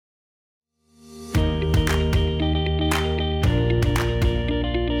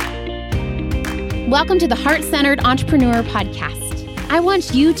Welcome to the Heart-Centered Entrepreneur Podcast. I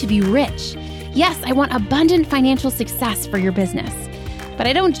want you to be rich. Yes, I want abundant financial success for your business. But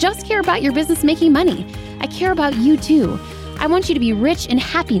I don't just care about your business making money. I care about you too. I want you to be rich in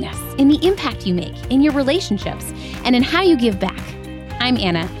happiness, in the impact you make, in your relationships, and in how you give back. I'm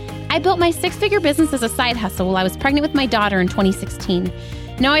Anna. I built my six-figure business as a side hustle while I was pregnant with my daughter in 2016.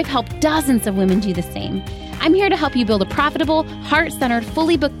 Now I've helped dozens of women do the same. I'm here to help you build a profitable, heart-centered,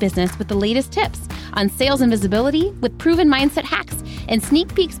 fully booked business with the latest tips on sales and visibility, with proven mindset hacks, and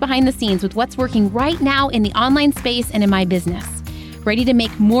sneak peeks behind the scenes with what's working right now in the online space and in my business. Ready to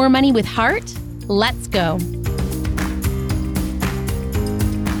make more money with heart? Let's go.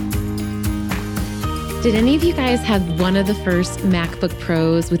 Did any of you guys have one of the first MacBook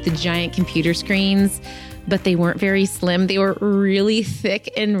Pros with the giant computer screens, but they weren't very slim? They were really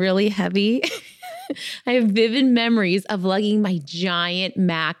thick and really heavy. I have vivid memories of lugging my giant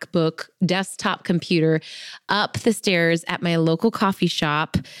MacBook desktop computer up the stairs at my local coffee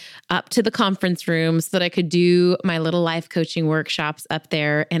shop, up to the conference room so that I could do my little life coaching workshops up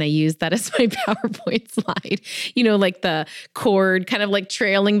there. And I used that as my PowerPoint slide, like the cord kind of like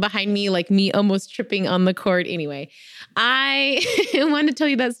trailing behind me, like me almost tripping on the cord. Anyway, I want to tell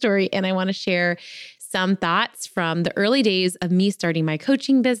you that story, and I want to share some thoughts from the early days of me starting my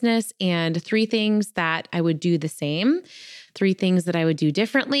coaching business and 3 things that I would do the same, 3 things that I would do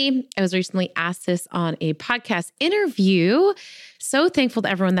differently. I was recently asked this on a podcast interview. So thankful to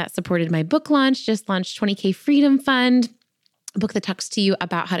everyone that supported my book launch. Just launched 20K Freedom Fund, a book that talks to you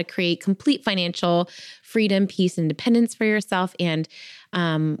about how to create complete financial freedom, peace, and independence for yourself, and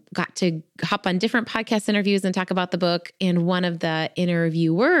got to hop on different podcast interviews and talk about the book. And one of the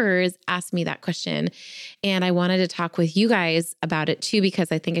interviewers asked me that question, and I wanted to talk with you guys about it too, because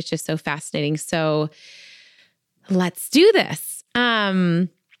I think it's just so fascinating. So let's do this.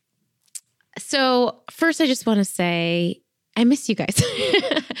 So first, I just want to say, I miss you guys.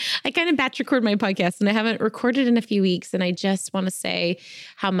 I kind of batch record my podcast and I haven't recorded in a few weeks. And I just want to say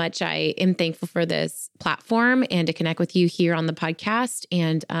how much I am thankful for this platform and to connect with you here on the podcast.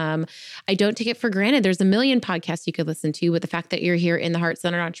 And I don't take it for granted. There's a million podcasts you could listen to, but the fact that you're here in the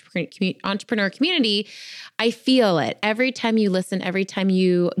Heart-Centered Entrepreneur community, I feel it. Every time you listen, every time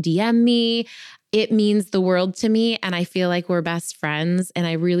you DM me, it means the world to me, and I feel like we're best friends, and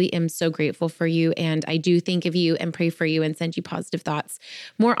I really am so grateful for you, and I do think of you and pray for you and send you positive thoughts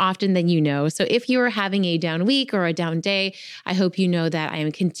more often than you know. So if you're having a down week or a down day, I hope you know that I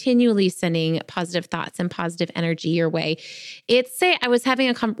am continually sending positive thoughts and positive energy your way. I was having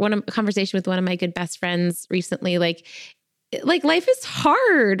a conversation with one of my good best friends recently, like life is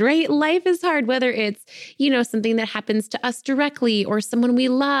hard, right? Life is hard, whether it's, something that happens to us directly or someone we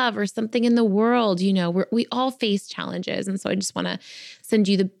love or something in the world, we all face challenges. And so I just want to send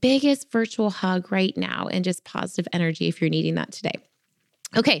you the biggest virtual hug right now and just positive energy if you're needing that today.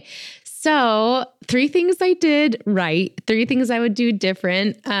 Okay. So 3 things I did right, 3 things I would do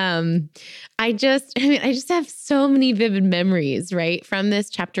different. I just have so many vivid memories, right? From this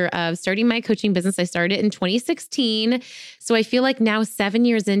chapter of starting my coaching business. I started in 2016. So I feel like now 7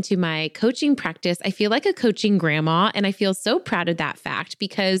 years into my coaching practice, I feel like a coaching grandma. And I feel so proud of that fact,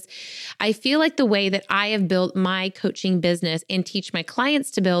 because I feel like the way that I have built my coaching business and teach my clients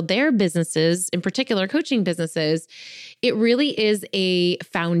to build their businesses, in particular coaching businesses, it really is a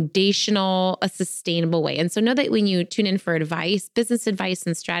foundational, a sustainable way. And so know that when you tune in for advice, business advice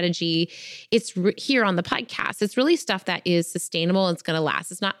and strategy, it's here on the podcast. It's really stuff that is sustainable and it's going to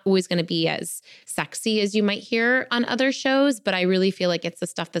last. It's not always going to be as sexy as you might hear on other shows, but I really feel like it's the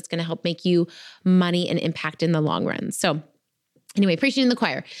stuff that's going to help make you money and impact in the long run. So anyway, preaching in the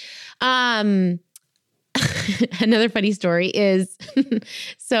choir. Another funny story is,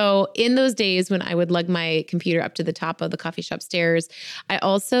 so in those days when I would lug my computer up to the top of the coffee shop stairs, I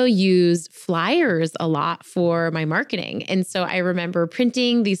also used flyers a lot for my marketing. And so I remember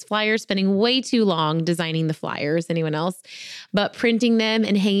printing these flyers, spending way too long designing the flyers, anyone else, but printing them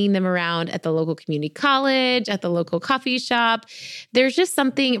and hanging them around at the local community college, at the local coffee shop. There's just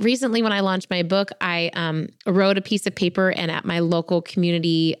something, recently when I launched my book, I wrote a piece of paper, and at my local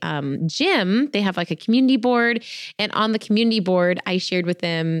community gym, they have like a community board. And on the community board, I shared with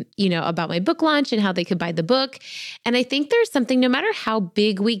them, about my book launch and how they could buy the book. And I think there's something, no matter how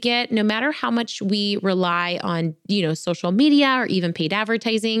big we get, no matter how much we rely on, social media or even paid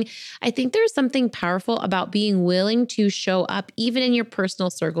advertising, I think there's something powerful about being willing to show up, even in your personal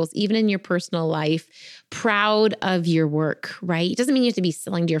circles, even in your personal life, proud of your work, right? It doesn't mean you have to be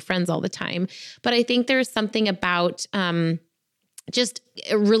selling to your friends all the time, but I think there's something about, just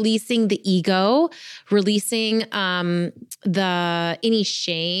releasing the ego, releasing any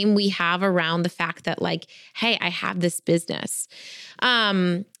shame we have around the fact that like, hey, I have this business.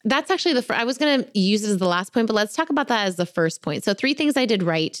 That's actually I was going to use it as the last point, but let's talk about that as the first point. So 3 things I did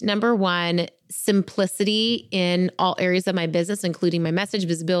right. Number 1, simplicity in all areas of my business, including my message,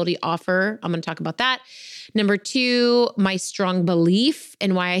 visibility, offer. I'm going to talk about that. Number 2, my strong belief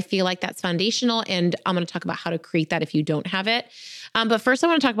and why I feel like that's foundational. And I'm going to talk about how to create that if you don't have it. But first I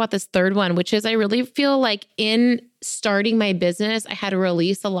want to talk about this third one, which is I really feel like in starting my business, I had to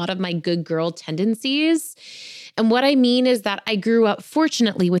release a lot of my good girl tendencies. And what I mean is that I grew up,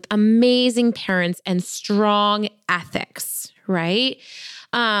 fortunately, with amazing parents and strong ethics, right?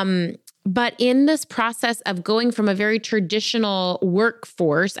 But in this process of going from a very traditional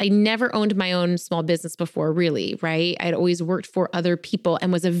workforce, I never owned my own small business before, really, right? I'd always worked for other people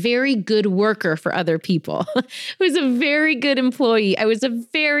and was a very good worker for other people. I was a very good employee. I was a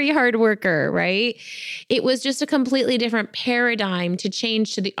very hard worker, right? It was just a completely different paradigm to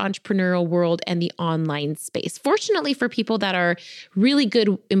change to the entrepreneurial world and the online space. Fortunately for people that are really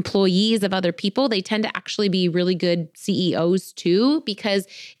good employees of other people, they tend to actually be really good CEOs too, because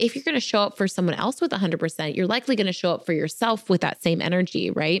if you're going to show up for someone else with 100%, you're likely going to show up for yourself with that same energy,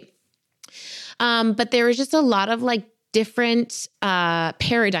 right? But there was just a lot of like different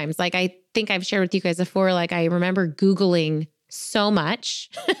paradigms. Like I think I've shared with you guys before, like I remember Googling so much,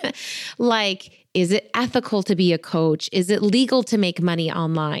 like, is it ethical to be a coach? Is it legal to make money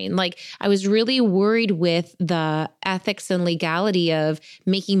online? Like I was really worried with the ethics and legality of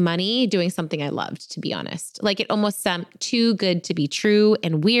making money doing something I loved, to be honest. Like it almost sounded too good to be true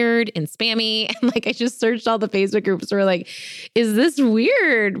and weird and spammy. And like I just searched all the Facebook groups where like, is this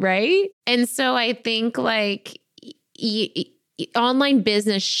weird, right? And so I think like online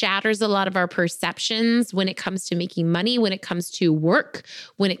business shatters a lot of our perceptions when it comes to making money, when it comes to work,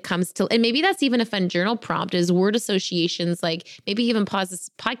 when it comes to, and maybe that's even a fun journal prompt is word associations. Like maybe even pause this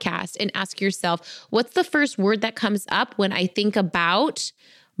podcast and ask yourself, what's the first word that comes up when I think about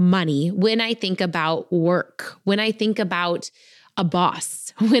money, when I think about work, when I think about a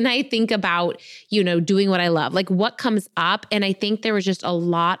boss, when I think about, doing what I love, like what comes up? And I think there was just a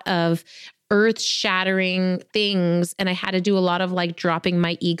lot of earth-shattering things. And I had to do a lot of like dropping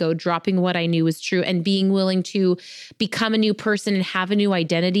my ego, dropping what I knew was true, and being willing to become a new person and have a new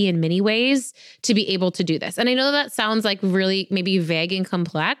identity in many ways to be able to do this. And I know that sounds like really maybe vague and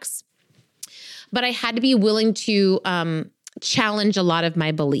complex, but I had to be willing to challenge a lot of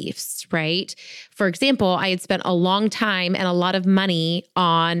my beliefs, right? For example, I had spent a long time and a lot of money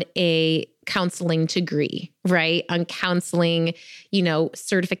on a counseling degree, right? On counseling,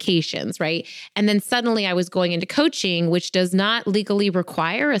 certifications, right? And then suddenly I was going into coaching, which does not legally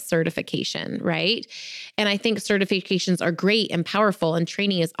require a certification, right? And I think certifications are great and powerful and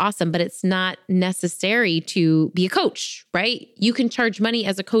training is awesome, but it's not necessary to be a coach, right? You can charge money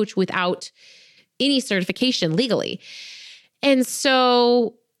as a coach without any certification legally. And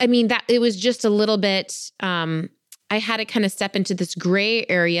so, that it was just a little bit, I had to kind of step into this gray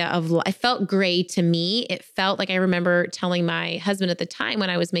area of, I felt gray to me. It felt like I remember telling my husband at the time when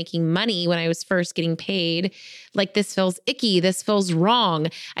I was making money, when I was first getting paid, like this feels icky, this feels wrong.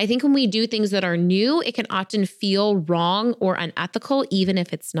 I think when we do things that are new, it can often feel wrong or unethical, even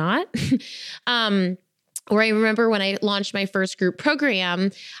if it's not. Or I remember when I launched my first group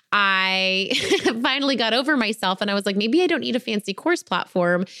program, I finally got over myself and I was like, maybe I don't need a fancy course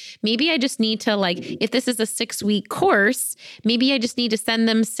platform. Maybe I just need to if this is a 6-week course, maybe I just need to send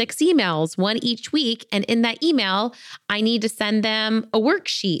them 6 emails, 1 each week. And in that email, I need to send them a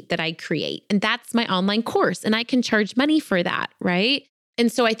worksheet that I create. And that's my online course. And I can charge money for that, right? And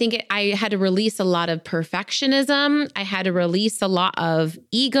so I think I had to release a lot of perfectionism. I had to release a lot of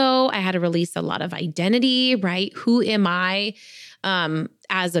ego. I had to release a lot of identity, right? Who am I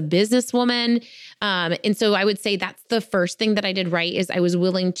as a businesswoman? And so I would say that's the first thing that I did right is I was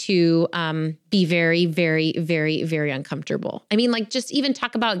willing to be very, very, very, very uncomfortable. Just even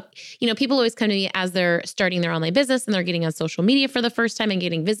talk about, people always come to me as they're starting their online business and they're getting on social media for the first time and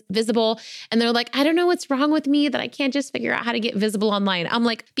getting visible. And they're like, I don't know what's wrong with me that I can't just figure out how to get visible online. I'm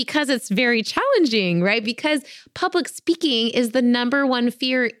like, because it's very challenging, right? Because public speaking is the number one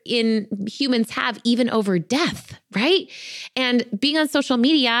fear humans have, even over death, right? And being on social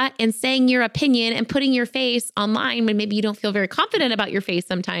media and saying your opinion and putting your face online when maybe you don't feel very confident about your face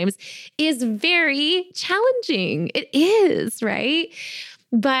sometimes is very challenging. It is, right?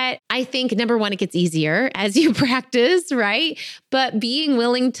 But I think number one, it gets easier as you practice, right? But being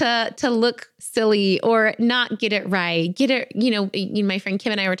willing to look silly or not get it right. My friend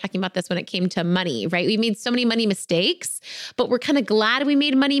Kim and I were talking about this when it came to money, right? We made so many money mistakes, but we're kind of glad we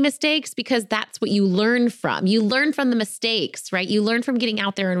made money mistakes because that's what you learn from. You learn from the mistakes, right? You learn from getting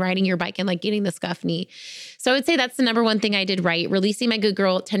out there and riding your bike and like getting the scuff knee. So I would say that's the number one thing I did right, releasing my good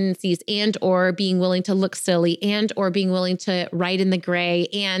girl tendencies and or being willing to look silly and or being willing to ride in the gray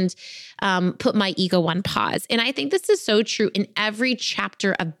and put my ego on pause. And I think this is so true in every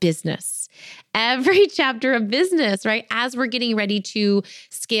chapter of business. Every chapter of business, right? As we're getting ready to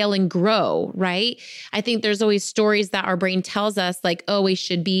scale and grow, right? I think there's always stories that our brain tells us like, oh, we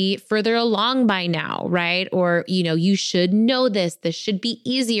should be further along by now, right? Or, you should know this. This should be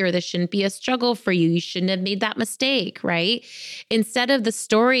easier. This shouldn't be a struggle for you. You shouldn't have made that mistake, right? Instead of the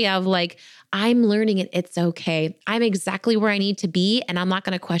story of like, I'm learning it. It's okay. I'm exactly where I need to be, and I'm not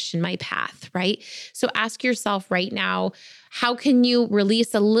going to question my path, right? So ask yourself right now, how can you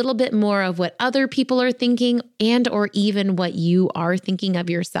release a little bit more of what other people are thinking and or even what you are thinking of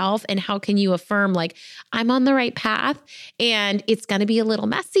yourself? And how can you affirm like, I'm on the right path and it's going to be a little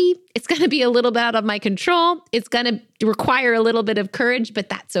messy. It's going to be a little bit out of my control. It's going to require a little bit of courage, but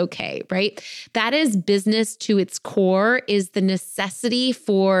that's okay, right? That is business to its core, is the necessity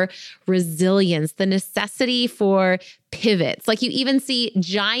for resilience, the necessity for pivots. Like you even see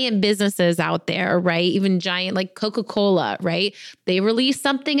giant businesses out there, right? Even giant like Coca-Cola, right? They release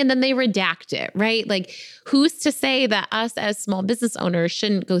something and then they redact it, right? Like who's to say that us as small business owners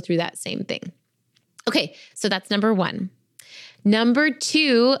shouldn't go through that same thing? Okay, so that's number one. Number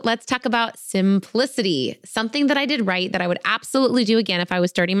two, let's talk about simplicity. Something that I did right that I would absolutely do again if I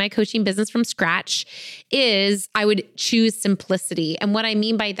was starting my coaching business from scratch is I would choose simplicity. And what I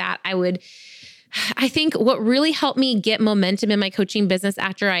mean by that, I think what really helped me get momentum in my coaching business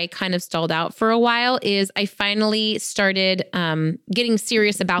after I kind of stalled out for a while is I finally started getting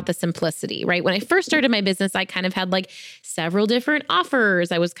serious about the simplicity, right? When I first started my business, I kind of had like several different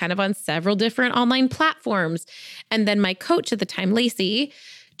offers. I was kind of on several different online platforms. And then my coach at the time, Lacey,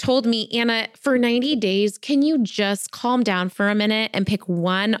 told me, Anna, for 90 days, can you just calm down for a minute and pick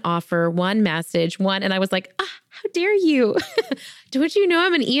one offer, one message, one? And I was like, how dare you? Don't you know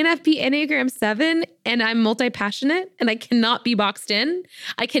I'm an ENFP Enneagram 7 and I'm multi-passionate and I cannot be boxed in?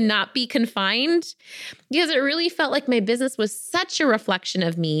 I cannot be confined? Because it really felt like my business was such a reflection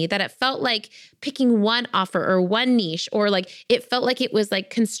of me that it felt like picking one offer or one niche, or like it felt like it was like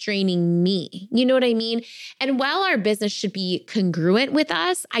constraining me. You know what I mean? And while our business should be congruent with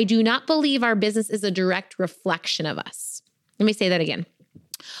us, I do not believe our business is a direct reflection of us. Let me say that again.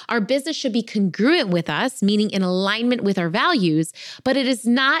 Our business should be congruent with us, meaning in alignment with our values, but it is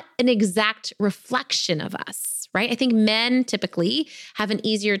not an exact reflection of us, right? I think men typically have an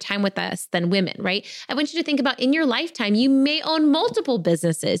easier time with us than women, right? I want you to think about in your lifetime, you may own multiple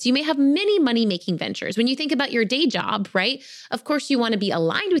businesses. You may have many money-making ventures. When you think about your day job, right? Of course, you want to be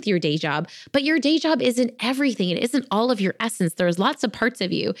aligned with your day job, but your day job isn't everything. It isn't all of your essence. There's lots of parts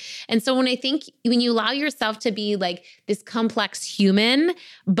of you. And so when you allow yourself to be like this complex human,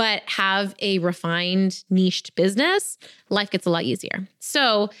 but have a refined, niched business, life gets a lot easier.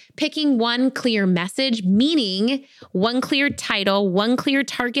 So picking one clear message, meaning one clear title, one clear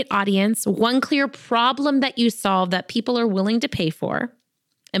target audience, one clear problem that you solve that people are willing to pay for.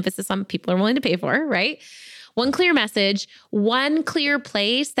 Emphasis on people are willing to pay for, right? One clear message, one clear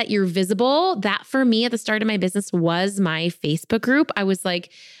place that you're visible. That for me at the start of my business was my Facebook group. I was like,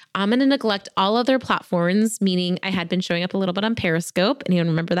 I'm going to neglect all other platforms, meaning I had been showing up a little bit on Periscope. Anyone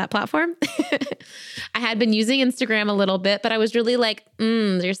remember that platform? I had been using Instagram a little bit, but I was really like,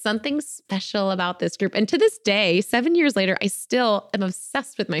 there's something special about this group. And to this day, 7 years later, I still am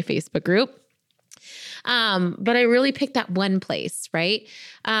obsessed with my Facebook group. But I really picked that one place, right?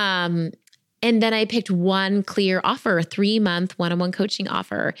 And then I picked one clear offer, a 3-month one-on-one coaching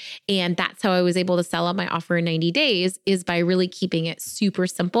offer. And that's how I was able to sell out my offer in 90 days, is by really keeping it super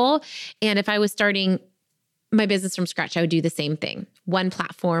simple. And if I was starting my business from scratch, I would do the same thing. One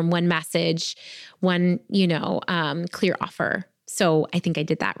platform, one message, one, clear offer. So I think I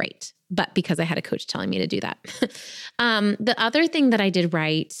did that right. But because I had a coach telling me to do that. The other thing that I did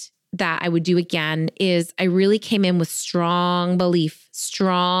right that I would do again is I really came in with strong belief,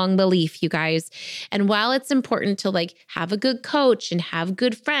 you guys. And while it's important to like have a good coach and have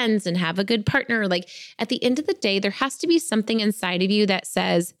good friends and have a good partner, like at the end of the day, there has to be something inside of you that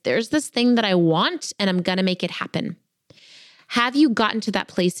says, there's this thing that I want and I'm going to make it happen. Have you gotten to that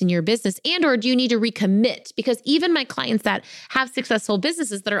place in your business, and or do you need to recommit? Because even my clients that have successful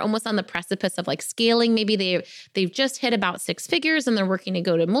businesses that are almost on the precipice of like scaling, maybe they've just hit about 6 figures and they're working to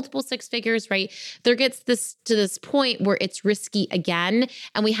go to multiple 6 figures, right? There gets this to this point where it's risky again,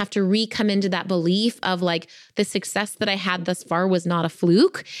 and we have to come into that belief of like the success that I had thus far was not a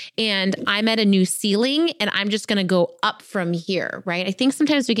fluke, and I'm at a new ceiling and I'm just going to go up from here, right? I think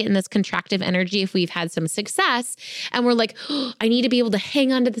sometimes we get in this contractive energy if we've had some success and we're like, oh, I need to be able to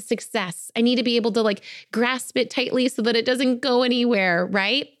hang on to the success. I need to be able to like grasp it tightly so that it doesn't go anywhere,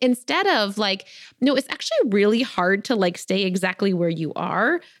 right? Instead of like, no, it's actually really hard to like stay exactly where you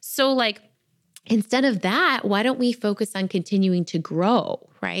are. So like, instead of that, why don't we focus on continuing to grow,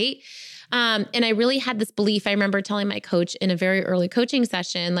 right? And I really had this belief. I remember telling my coach in a very early coaching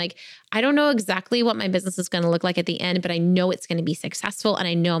session, like, I don't know exactly what my business is going to look like at the end, but I know it's going to be successful and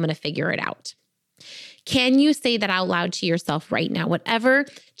I know I'm going to figure it out. Can you say that out loud to yourself right now? Whatever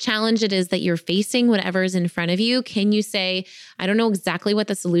challenge it is that you're facing, whatever is in front of you, can you say, I don't know exactly what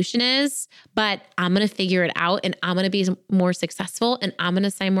the solution is, but I'm going to figure it out and I'm going to be more successful and I'm going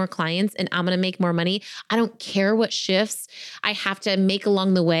to sign more clients and I'm going to make more money. I don't care what shifts I have to make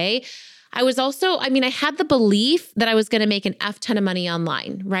along the way. I had the belief that I was going to make an F ton of money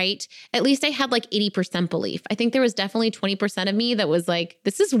online, right? At least I had like 80% belief. I think there was definitely 20% of me that was like,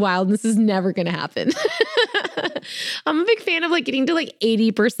 this is wild. This is never going to happen. I'm a big fan of like getting to like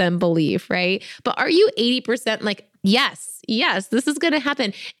 80% belief, right? But are you 80% like, yes, this is going to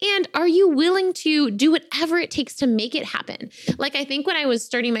happen? And are you willing to do whatever it takes to make it happen? Like, I think when I was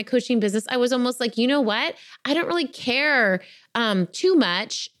starting my coaching business, I was almost like, you know what? I don't really care too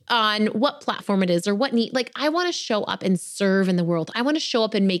much on what platform it is or what need. Like, I want to show up and serve in the world. I want to show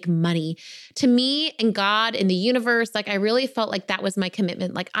up and make money. To me and God and the universe, like, I really felt like that was my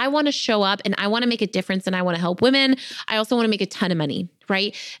commitment. Like, I want to show up and I want to make a difference and I want to help women. I also want to make a ton of money,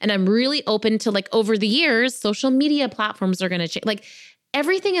 right? And I'm really open to, like, over the years, social media platforms are going to change. Like,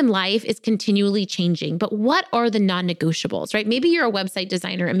 everything in life is continually changing, but what are the non-negotiables, right? Maybe you're a website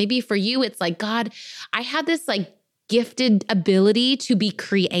designer and maybe for you, it's like, God, I had this like gifted ability to be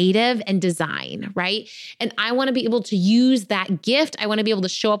creative and design, right? And I want to be able to use that gift. I want to be able to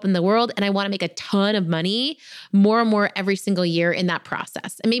show up in the world and I want to make a ton of money, more and more every single year in that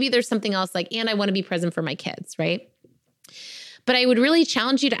process. And maybe there's something else like, and I want to be present for my kids, right? But I would really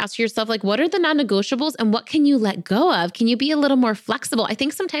challenge you to ask yourself, like, what are the non-negotiables and what can you let go of? Can you be a little more flexible? I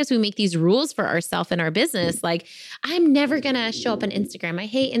think sometimes we make these rules for ourselves in our business. Like, I'm never going to show up on Instagram. I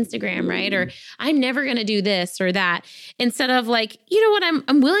hate Instagram, right? Or I'm never going to do this or that. Instead of like, you know what?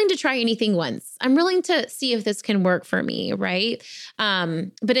 I'm willing to try anything once. I'm willing to see if this can work for me, right?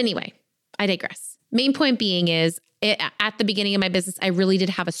 But anyway, I digress. Main point being is, at the beginning of my business, I really did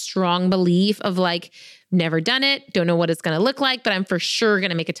have a strong belief of like, never done it, don't know what it's going to look like, but I'm for sure going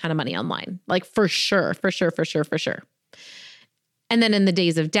to make a ton of money online. Like for sure. And then in the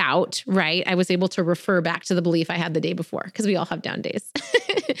days of doubt, right, I was able to refer back to the belief I had the day before because we all have down days.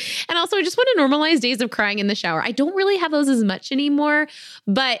 And also I just want to normalize days of crying in the shower. I don't really have those as much anymore,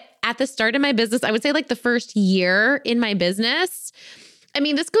 but at the start of my business, I would say like the first year in my business, I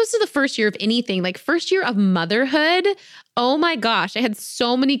mean, this goes to the first year of anything, like first year of motherhood. Oh my gosh, I had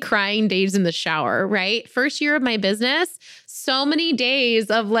so many crying days in the shower, right? First year of my business, so many days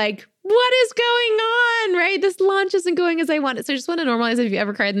of like, what is going on, right? This launch isn't going as I want it. So I just want to normalize it. If you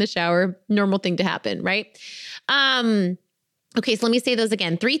ever cried in the shower, normal thing to happen, right? Okay, so let me say those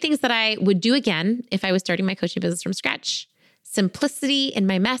again. 3 things that I would do again if I was starting my coaching business from scratch. Simplicity in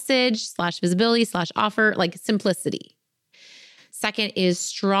my message / visibility / offer, like simplicity. Second is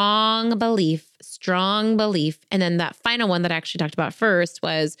strong belief. And then that final one that I actually talked about first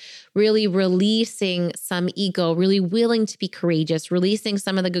was really releasing some ego, really willing to be courageous, releasing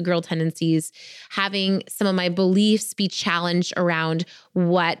some of the good girl tendencies, having some of my beliefs be challenged around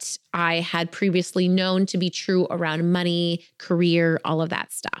what I had previously known to be true around money, career, all of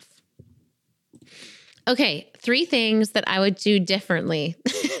that stuff. Okay, 3 things that I would do differently.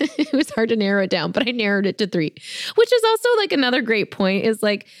 It was hard to narrow it down, but I narrowed it to 3, which is also like another great point is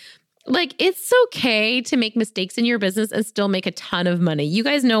like it's okay to make mistakes in your business and still make a ton of money. You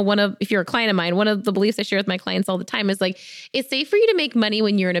guys know if you're a client of mine, one of the beliefs I share with my clients all the time is like, it's safe for you to make money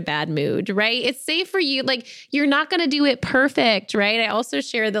when you're in a bad mood, right? It's safe for you. Like, you're not going to do it perfect, right? I also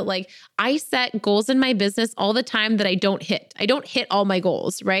share that like I set goals in my business all the time that I don't hit. I don't hit all my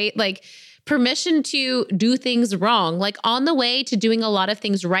goals, right? Like, permission to do things wrong. Like on the way to doing a lot of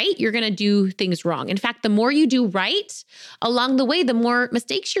things right, you're going to do things wrong. In fact, the more you do right along the way, the more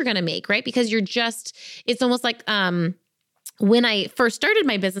mistakes you're going to make, right? Because it's almost like, when I first started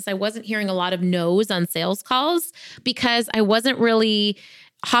my business, I wasn't hearing a lot of no's on sales calls because I wasn't really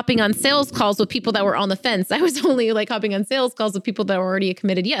hopping on sales calls with people that were on the fence. I was only like hopping on sales calls with people that were already a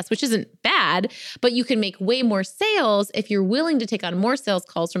committed yes, which isn't bad, but you can make way more sales if you're willing to take on more sales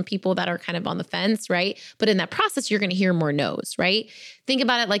calls from people that are kind of on the fence, right? But in that process, you're going to hear more no's, right? Think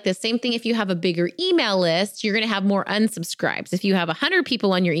about it like the same thing. If you have a bigger email list, you're going to have more unsubscribes. If you have 100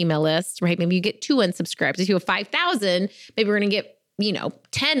 people on your email list, right? Maybe you get 2 unsubscribes. If you have 5,000, maybe we're going to get,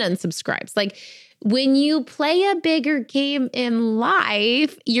 10 unsubscribes. Like, when you play a bigger game in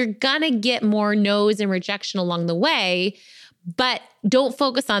life, you're going to get more no's and rejection along the way, but don't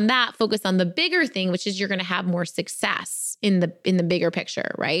focus on that. Focus on the bigger thing, which is you're going to have more success in the bigger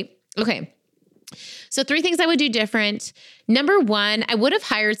picture, right? Okay. So 3 things I would do different. Number 1, I would have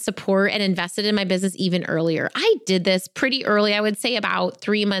hired support and invested in my business even earlier. I did this pretty early. I would say about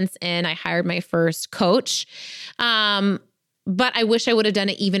 3 months in, I hired my first coach. But I wish I would have done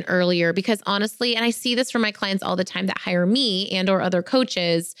it even earlier because honestly, and I see this from my clients all the time that hire me and or other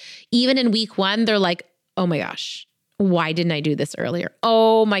coaches, even in week 1, they're like, oh my gosh, why didn't I do this earlier?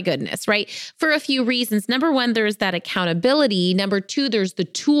 Oh my goodness, right? For a few reasons. Number 1, there's that accountability. Number 2, there's the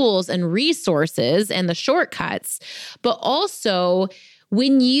tools and resources and the shortcuts. But also,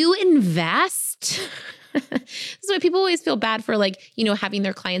 when you invest, this is why people always feel bad for having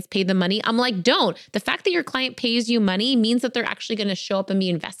their clients pay the money. I'm like, don't. The fact that your client pays you money means that they're actually going to show up and be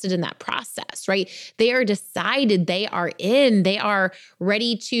invested in that process, right? They are decided, they are in, they are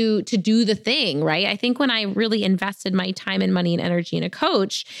ready to do the thing, right? I think when I really invested my time and money and energy in a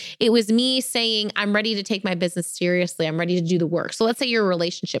coach, it was me saying, I'm ready to take my business seriously. I'm ready to do the work. So let's say you're a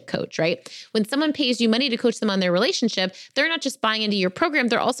relationship coach, right? When someone pays you money to coach them on their relationship, they're not just buying into your program.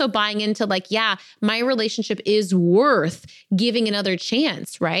 They're also buying into my relationship is worth giving another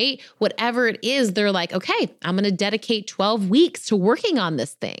chance, right? Whatever it is, they're like, okay, I'm going to dedicate 12 weeks to working on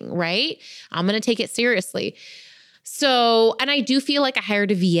this thing, right? I'm going to take it seriously. So, and I do feel like I hired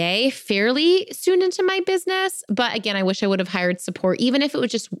a VA fairly soon into my business, but again, I wish I would have hired support, even if it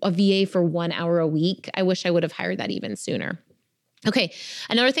was just a VA for 1 hour a week. I wish I would have hired that even sooner. Okay.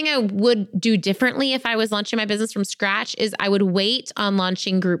 Another thing I would do differently if I was launching my business from scratch is I would wait on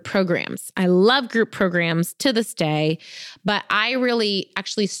launching group programs. I love group programs to this day, but I really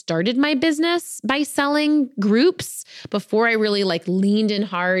actually started my business by selling groups before I really leaned in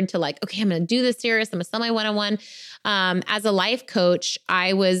hard to okay, I'm going to do this serious. I'm going to sell my one-on-one. As a life coach,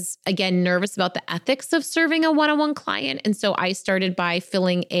 I was, again, nervous about the ethics of serving a one-on-one client. And so I started by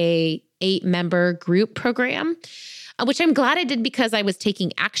filling a 8-member group program, which I'm glad I did because I was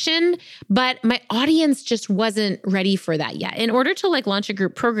taking action, but my audience just wasn't ready for that yet. In order to launch a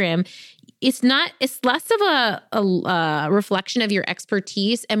group program, it's less of a reflection of your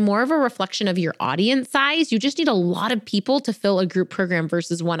expertise and more of a reflection of your audience size. You just need a lot of people to fill a group program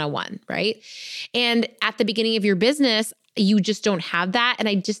versus one-on-one, right? And at the beginning of your business, you just don't have that. And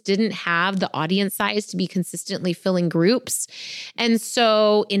I just didn't have the audience size to be consistently filling groups. And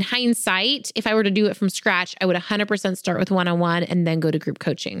so in hindsight, if I were to do it from scratch, I would 100% start with one-on-one and then go to group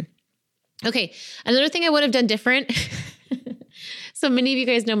coaching. Okay. Another thing I would have done different. So many of you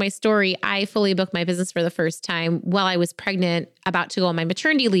guys know my story. I fully booked my business for the first time while I was pregnant, about to go on my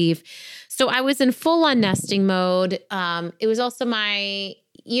maternity leave. So I was in full on nesting mode. It was also my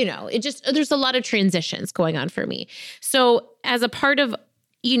there's a lot of transitions going on for me. So as a part of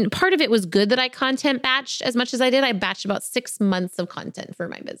it was good that I content batched as much as I did. I batched about 6 months of content for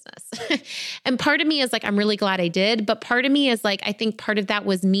my business. And part of me is I'm really glad I did. But part of me is I think part of that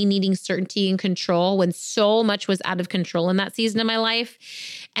was me needing certainty and control when so much was out of control in that season of my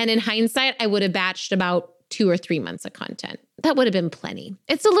life. And in hindsight, I would have batched about 2 or 3 months of content. That would have been plenty.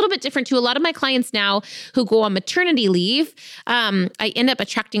 It's a little bit different too. A lot of my clients now who go on maternity leave, I end up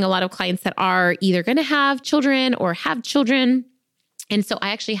attracting a lot of clients that are either going to have children or have children. And so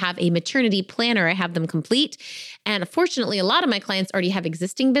I actually have a maternity planner. I have them complete. And fortunately, a lot of my clients already have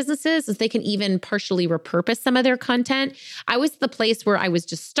existing businesses, so they can even partially repurpose some of their content. I was the place where I was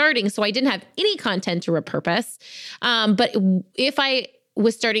just starting, so I didn't have any content to repurpose. But if I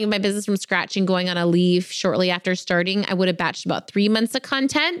was starting my business from scratch and going on a leave shortly after starting, I would have batched about 3 months of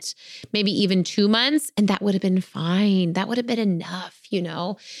content, maybe even 2 months, and that would have been fine. That would have been enough,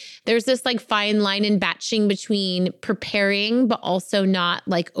 There's this fine line in batching between preparing, but also not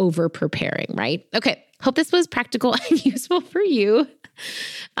over preparing, right? Okay. Hope this was practical and useful for you.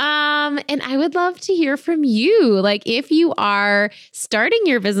 And I would love to hear from you. Like if you are starting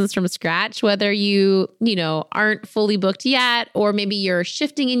your business from scratch, whether you aren't fully booked yet, or maybe you're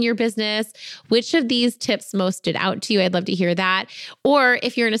shifting in your business, which of these tips most stood out to you? I'd love to hear that. Or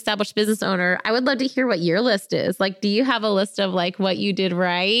if you're an established business owner, I would love to hear what your list is. Like, do you have a list of like what you did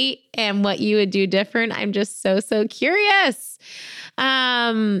right and what you would do different? I'm just so curious.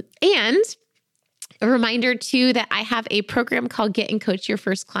 And a reminder too that I have a program called Get and Coach Your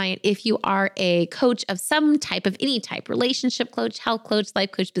First Client. If you are a coach of some type, of any type, relationship coach, health coach,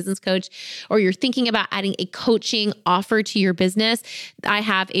 life coach, business coach, or you're thinking about adding a coaching offer to your business, I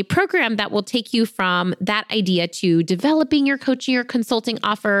have a program that will take you from that idea to developing your coaching or consulting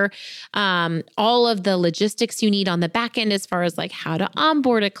offer, all of the logistics you need on the back end as far as like how to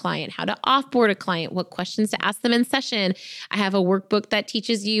onboard a client, how to offboard a client, what questions to ask them in session. I have a workbook that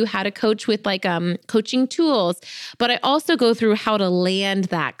teaches you how to coach with like coaching tools, but I also go through how to land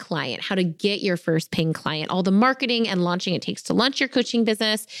that client, how to get your first paying client, all the marketing and launching it takes to launch your coaching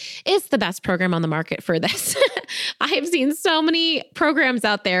business. It's the best program on the market for this. I have seen so many programs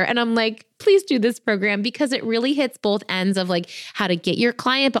out there and I'm like, please do this program because it really hits both ends of like how to get your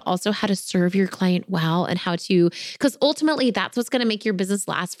client, but also how to serve your client well and how to, because ultimately that's what's going to make your business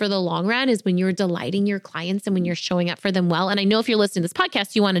last for the long run is when you're delighting your clients and when you're showing up for them well. And I know if you're listening to this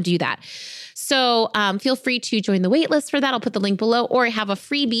podcast, you want to do that. So feel free to join the waitlist for that. I'll put the link below, or I have a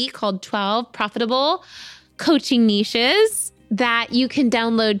freebie called 12 Profitable Coaching Niches that you can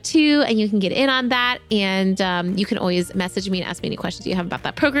download too, and you can get in on that. And you can always message me and ask me any questions you have about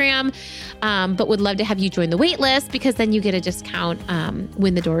that program. But would love to have you join the wait list because then you get a discount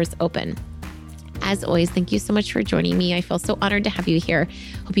when the doors open. As always, thank you so much for joining me. I feel so honored to have you here.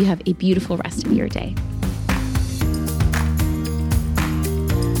 Hope you have a beautiful rest of your day.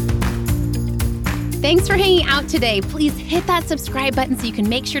 Thanks for hanging out today. Please hit that subscribe button so you can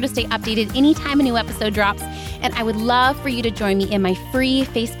make sure to stay updated anytime a new episode drops. And I would love for you to join me in my free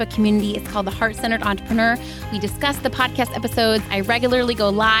Facebook community. It's called The Heart-Centered Entrepreneur. We discuss the podcast episodes. I regularly go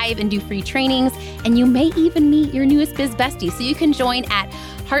live and do free trainings. And you may even meet your newest biz bestie. So you can join at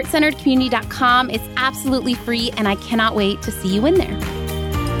heartcenteredcommunity.com. It's absolutely free, and I cannot wait to see you in there.